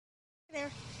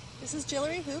there. This is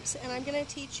Jillery Hoops, and I'm going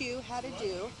to teach you how to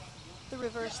do the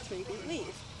reverse 3-beat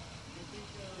weave.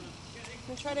 I'm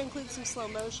going to try to include some slow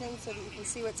motion so that you can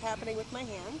see what's happening with my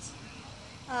hands.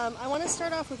 I want to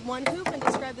start off with one hoop and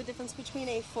describe the difference between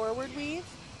a forward weave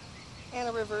and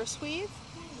a reverse weave.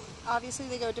 Obviously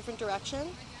they go a different direction.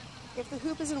 If the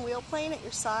hoop is in wheel plane at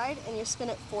your side and you spin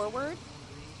it forward,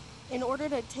 in order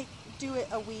to do it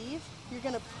a weave, you're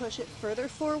going to push it further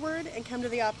forward and come to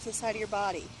the opposite side of your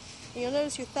body. And you'll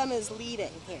notice your thumb is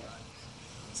leading here.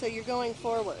 So you're going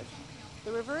forward.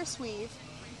 The reverse weave,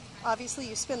 obviously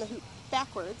you spin the hoop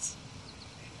backwards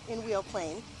in wheel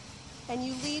plane, and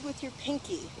you lead with your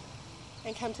pinky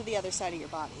and come to the other side of your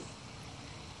body.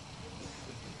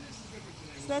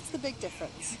 So that's the big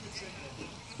difference.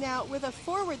 Now with a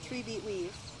forward 3-beat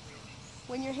weave,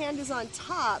 when your hand is on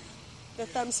top, the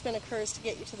thumb spin occurs to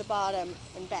get you to the bottom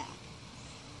and back.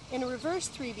 In a reverse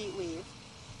 3-beat weave,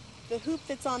 the hoop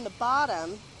that's on the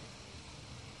bottom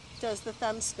does the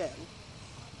thumb spin.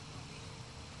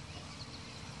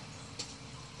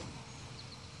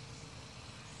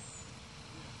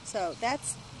 So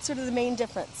that's sort of the main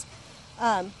difference.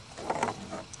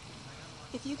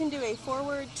 If you can do a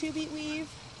forward 2-beat weave,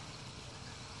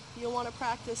 you'll want to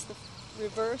practice the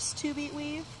reverse 2-beat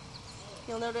weave.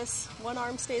 You'll notice one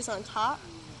arm stays on top.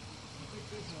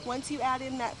 Once you add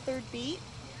in that third beat,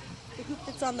 the hoop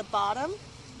that's on the bottom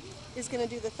is going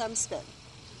to do the thumb spin.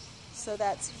 So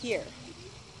that's here.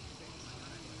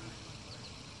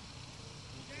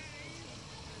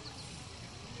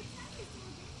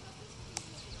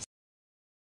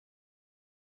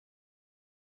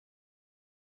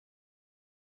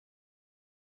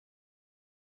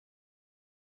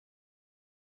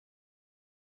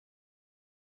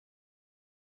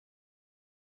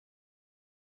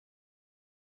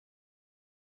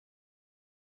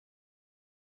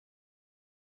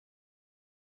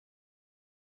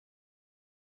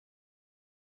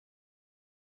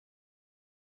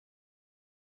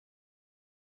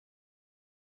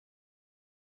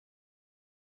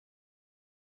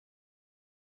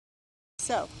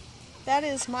 So that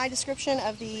is my description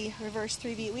of the reverse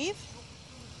 3-beat weave.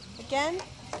 Again,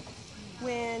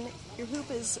 when your hoop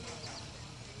is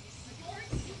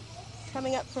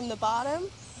coming up from the bottom,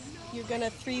 you're going to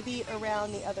 3-beat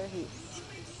around the other hoop.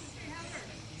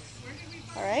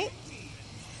 Alright?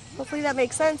 Hopefully that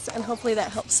makes sense, and hopefully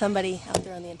that helps somebody out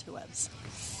there on the interwebs.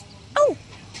 Oh!